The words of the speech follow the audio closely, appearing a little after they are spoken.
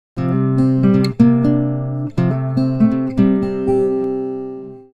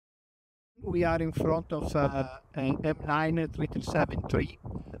we are in front of an M9 tree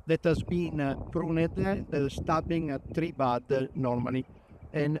that has been pruned, stabbing at 3 bud normally.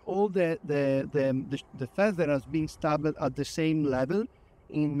 And all the feather has been stabbed at the same level.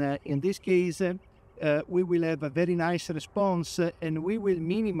 In this case, we will have a very nice response, and we will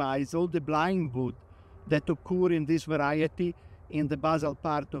minimize all the blind wood that occur in this variety in the basal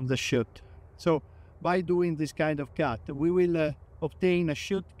part of the shoot. So by doing this kind of cut, we will obtain a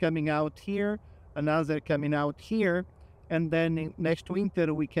shoot coming out here, another coming out here, and then next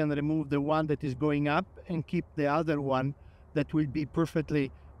winter we can remove the one that is going up and keep the other one that will be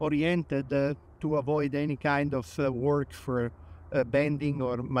perfectly oriented to avoid any kind of work for bending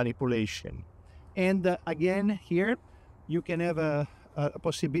or manipulation. And again, here you can have a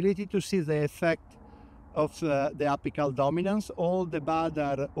possibility to see the effect of the apical dominance. All the buds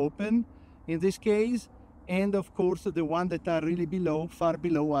are open in this case, and of course the ones that are really below, far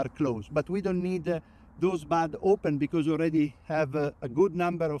below, are closed. But we don't need those buds open because we already have a good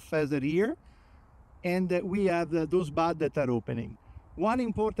number of feathers here, and we have those buds that are opening. One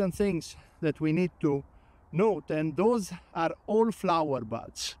important thing that we need to note, and those are all flower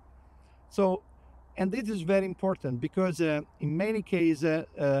buds. So, and this is very important because in many cases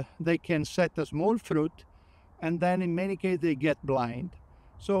they can set a small fruit, and then in many cases they get blind.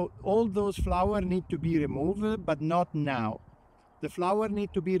 So all those flowers need to be removed, but not now. The flower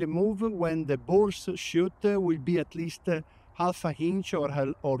need to be removed when the bulbs shoot will be at least half an inch or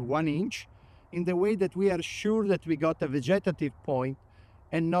 1 inch, in the way that we are sure that we got a vegetative point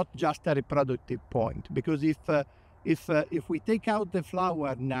and not just a reproductive point. Because if we take out the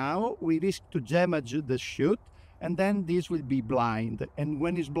flower now, we risk to damage the shoot, and then this will be blind. And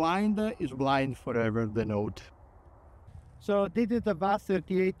when it's blind forever, the node. So this is a VAS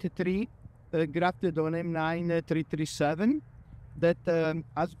 38 tree grafted on M9 337 that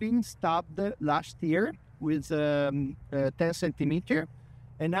has been stabbed last year with 10 centimeter.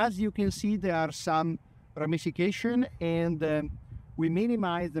 And as you can see, there are some ramification, and we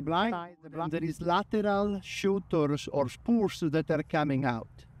minimize the blind. There is lateral shoot or spurs that are coming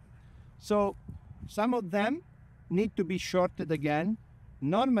out. So some of them need to be shorted again.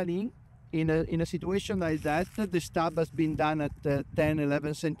 Normally, in a situation like that, the stab has been done at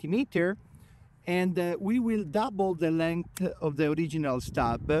 10-11 centimeter, and we will double the length of the original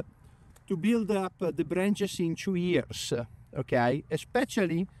stab to build up the branches in 2 years. Okay,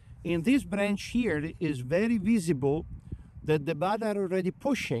 especially in this branch here, it is very visible that the buds are already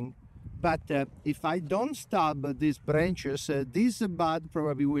pushing. But if I don't stab these branches, this bud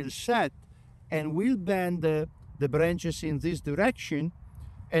probably will set and will bend the branches in this direction,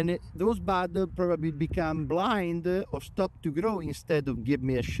 and those buds probably become blind or stop to grow instead of give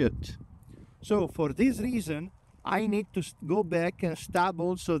me a shoot. So for this reason, I need to go back and stab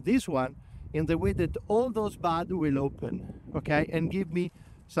also this one in the way that all those buds will open, okay, and give me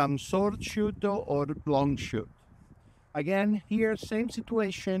some short shoot or long shoot. Again, here, same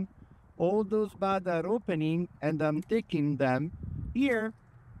situation. All those buds are opening, and I'm taking them. Here,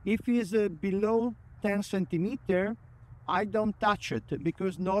 if it's below 10 centimeter, I don't touch it,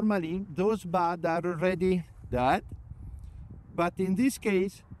 because normally those buds are already dead. But in this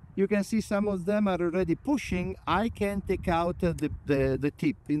case, you can see some of them are already pushing. I can take out the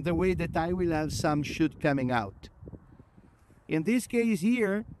tip in the way that I will have some shoot coming out. In this case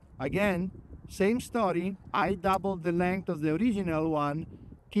here, again, same story. I double the length of the original one,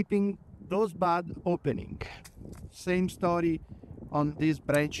 keeping those buds opening. Same story on this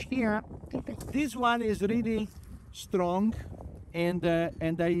branch here. This one is really strong, and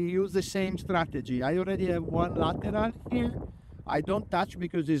I use the same strategy. I already have one lateral here. I don't touch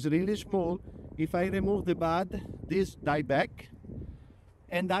because it's really small. If I remove the bud, this die back,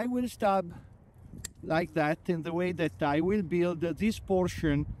 and I will stab like that in the way that I will build this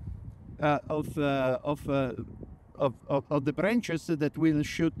portion of the branches that will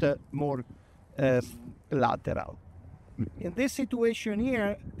shoot more lateral. In this situation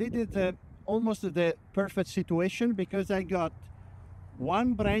here, this is almost the perfect situation, because I got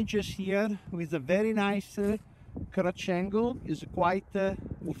one branches here with a very nice crotch angle, is quite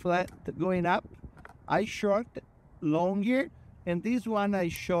flat going up. I short longer, and this one I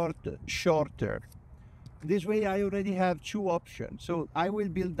short shorter. This way I already have 2 options. So I will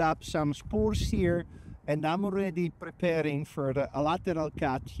build up some spurs here, and I'm already preparing for a lateral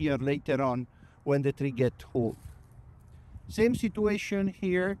cut here later on when the tree gets old. Same situation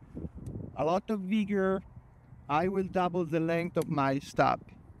here, a lot of vigor. I will double the length of my stab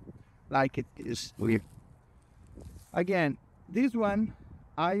like it is here. Again, this one,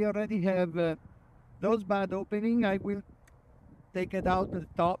 I already have those bud opening. I will take it out at the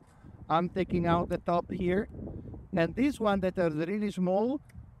top. I'm taking out the top here. And this one that are really small,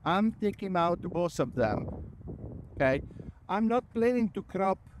 I'm taking out both of them. Okay, I'm not planning to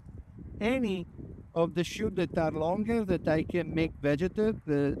crop any of the shoots that are longer that I can make vegetative,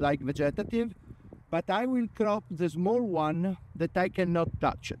 but I will crop the small one that I cannot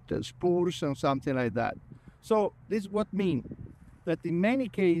touch it, the spores and something like that. So this what means that in many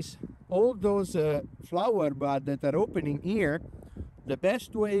cases, all those flower buds that are opening here, the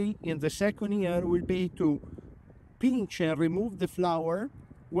best way in the second year will be to pinch and remove the flower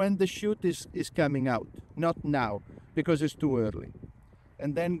when the shoot is coming out, not now, because it's too early.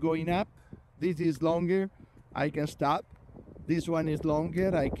 And then going up, this is longer, I can stop. This one is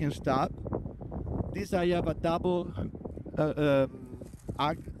longer, I can stop. This I have a double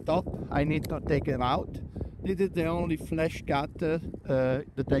top, I need to take it out. This is the only flesh cut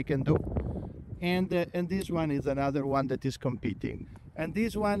that I can do. And this one is another one that is competing. And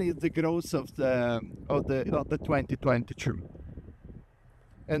this one is the growth of the 2022.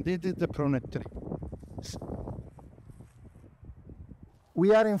 And this is the pruned tree.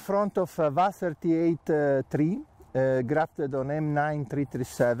 We are in front of a VAS38 tree grafted on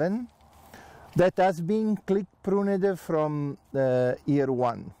M9337 that has been click pruned from year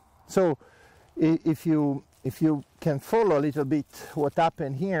one. So if you can follow a little bit what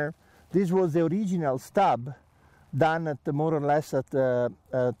happened here, this was the original stub done at more or less at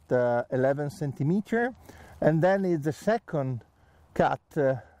 11 centimeter, and then it's the second cut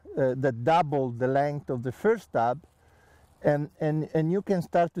that doubled the length of the first stub, and you can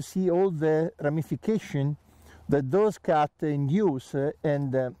start to see all the ramification that those cuts induce,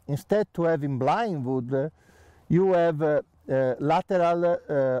 and instead to having blind wood, you have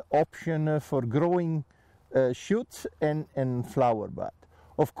lateral option for growing shoots and flower bud.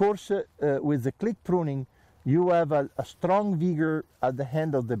 Of course, with the click pruning, you have a strong vigor at the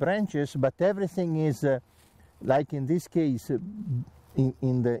end of the branches, but everything is, like in this case,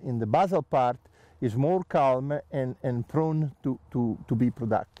 in the basal part, is more calm and prone to be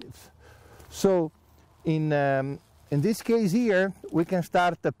productive. So in this case here, we can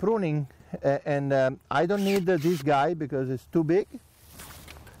start pruning, and I don't need this guy because it's too big.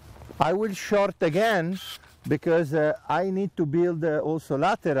 I will short again because I need to build also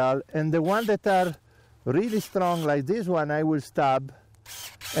lateral, and the one that are really strong like this one I will stub,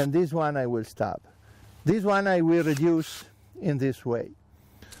 and this one I will stub. This one I will reduce in this way.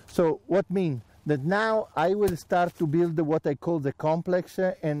 So what means that now I will start to build what I call the complex,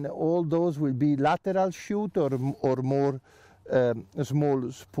 and all those will be lateral shoot or more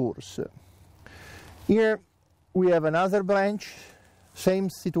small spores. Here we have another branch, same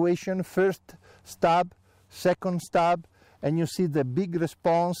situation, first stub, second stub, and you see the big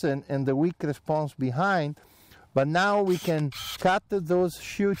response and the weak response behind. But now we can cut those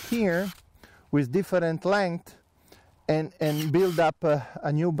shoots here with different length and build up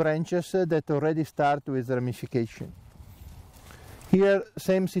a new branches that already start with ramification. Here,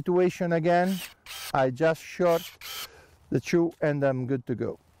 same situation again. I just short the two and I'm good to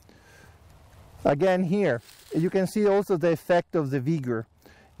go. Again here, you can see also the effect of the vigor.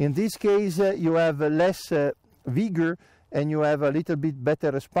 In this case, you have less vigor, and you have a little bit better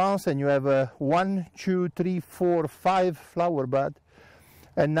response, and you have 1, 2, 3, 4, 5 flower bud.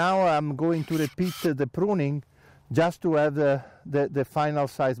 And now I'm going to repeat the pruning just to have the final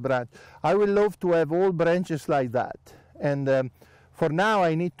size branch. I would love to have all branches like that. And for now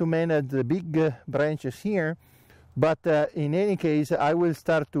I need to manage the big branches here, but in any case I will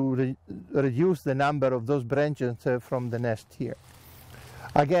start to reduce the number of those branches from the nest here.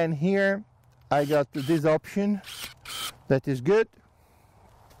 Again here I got this option that is good,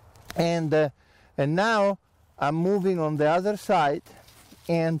 and now I'm moving on the other side,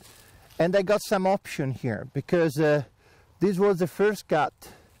 and I got some option here because this was the first cut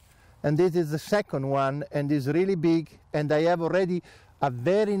and this is the second one, and it's really big, and I have already a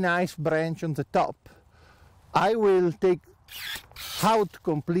very nice branch on the top. I will take out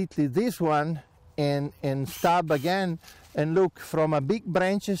completely this one and stub again, and look, from a big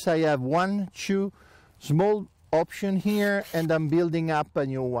branches I have 1, 2 small option here, and I'm building up a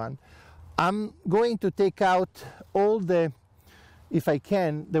new one. I'm going to take out all the, if I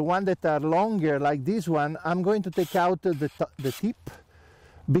can, the one that are longer like this one. I'm going to take out the tip,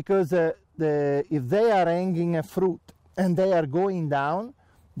 because if they are hanging a fruit and they are going down,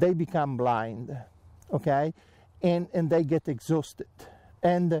 they become blind, okay, and they get exhausted.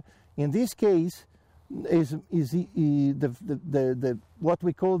 And in this case is what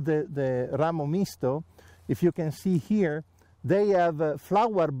we call the ramo misto. If you can see here, they have a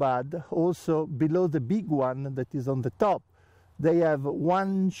flower bud also below the big one that is on the top, they have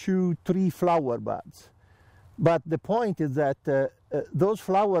 1, 2, 3 flower buds. But the point is that those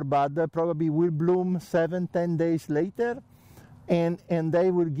flower buds probably will bloom 7-10 days later, and they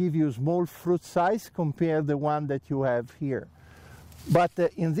will give you small fruit size compared to the one that you have here. But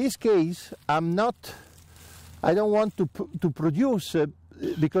in this case, I don't want to produce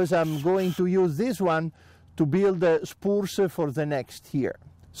because I'm going to use this one to build spurs for the next year.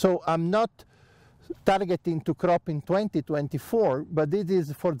 So I'm not targeting to crop in 2024, but it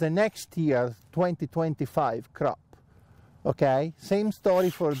is for the next year, 2025 crop. Okay, same story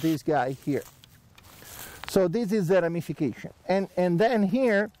for this guy here. So this is the ramification. And then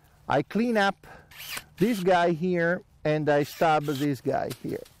here, I clean up this guy here and I stub this guy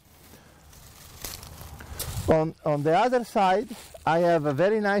here. On the other side, I have a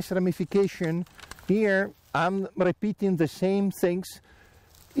very nice ramification. Here, I'm repeating the same things.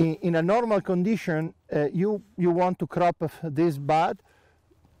 In a normal condition, you want to crop this bud,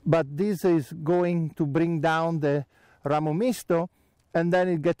 but this is going to bring down the ramo misto, and then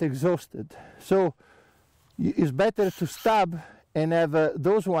it gets exhausted. So it's better to stub and have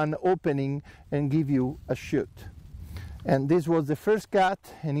those one opening and give you a shoot. And this was the first cut,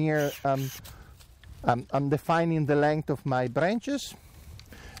 and here I'm defining the length of my branches.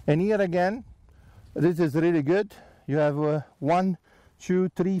 And here again, this is really good. You have 1, 2,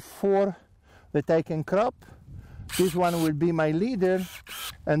 3, 4 that I can crop. This one will be my leader,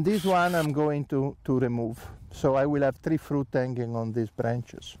 and this one I'm going to remove. So I will have 3 fruit hanging on these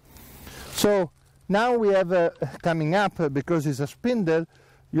branches. So now we have coming up, because it's a spindle,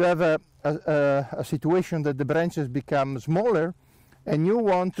 you have a situation that the branches become smaller, and you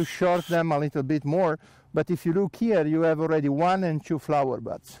want to short them a little bit more. But if you look here, you have already 1 and 2 flower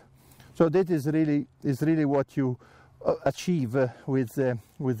buds. So that is really what you achieve with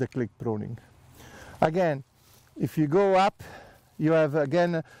the click pruning. Again, if you go up, you have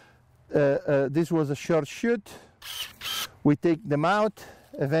again, this was a short shoot. We take them out.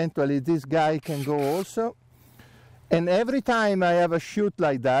 Eventually this guy can go also. And every time I have a shoot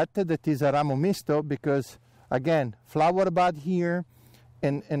like that, that is a ramo misto, because again, flower bud here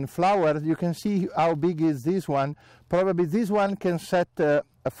and flower, you can see how big is this one. Probably this one can set a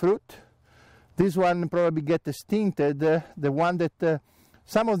fruit. This one probably get extincted. The one that,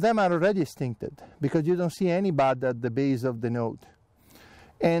 some of them are already extincted because you don't see any bud at the base of the node.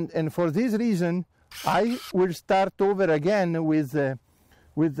 And for this reason, I will start over again with the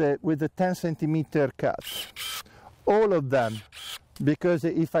 10 centimeter cut. All of them, because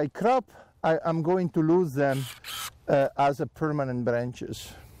if I crop, I'm going to lose them as a permanent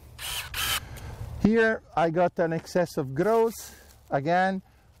branches. Here I got an excess of growth. Again,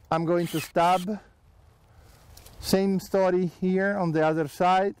 I'm going to stub. Same story here on the other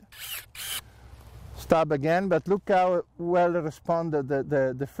side. Stub again, but look how well responded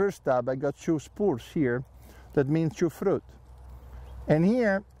the first stub. I got 2 spurs here. That means 2 fruit. And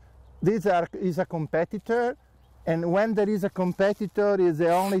here, this is a competitor. And when there is a competitor, is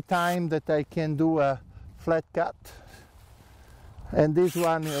the only time that I can do a flat cut. And this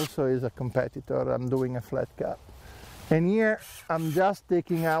one also is a competitor. I'm doing a flat cut. And here I'm just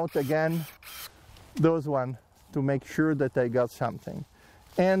taking out again those one to make sure that I got something.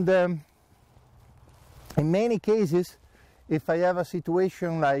 And in many cases, if I have a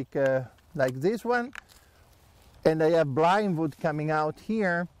situation like this one, and I have blind wood coming out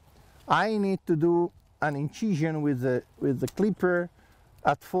here, I need to do an incision with the clipper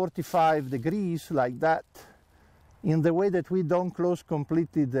at 45 degrees like that, in the way that we don't close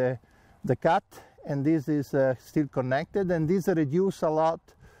completely the cut, and this is still connected, and this reduces a lot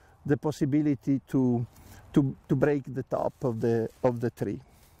the possibility to break the top of the tree.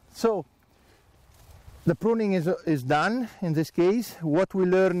 So the pruning is done in this case. What we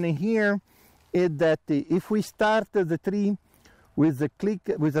learn here is that if we start the tree with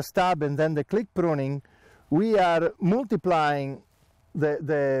the stub and then the click pruning, we are multiplying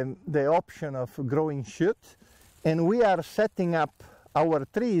the option of growing shoots, and we are setting up our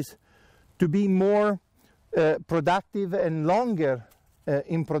trees to be more productive and longer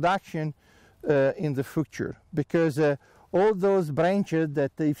in production in the future, because all those branches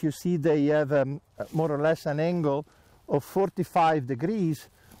that, if you see, they have more or less an angle of 45 degrees,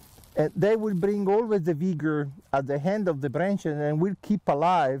 they will bring always the vigor at the end of the branches and will keep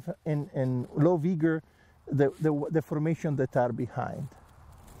alive in low vigor the formation that are behind.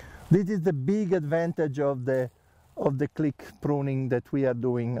 This is the big advantage of the click pruning that we are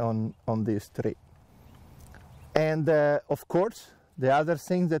doing on this tree. And of course, the other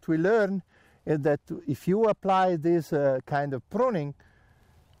thing that we learn is that if you apply this kind of pruning,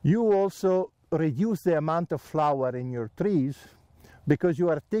 you also reduce the amount of flower in your trees, because you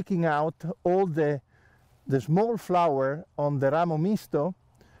are taking out all the small flower on the ramo misto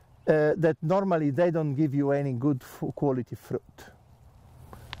that normally they don't give you any good quality fruit.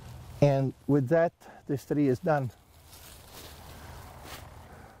 And with that, this tree is done.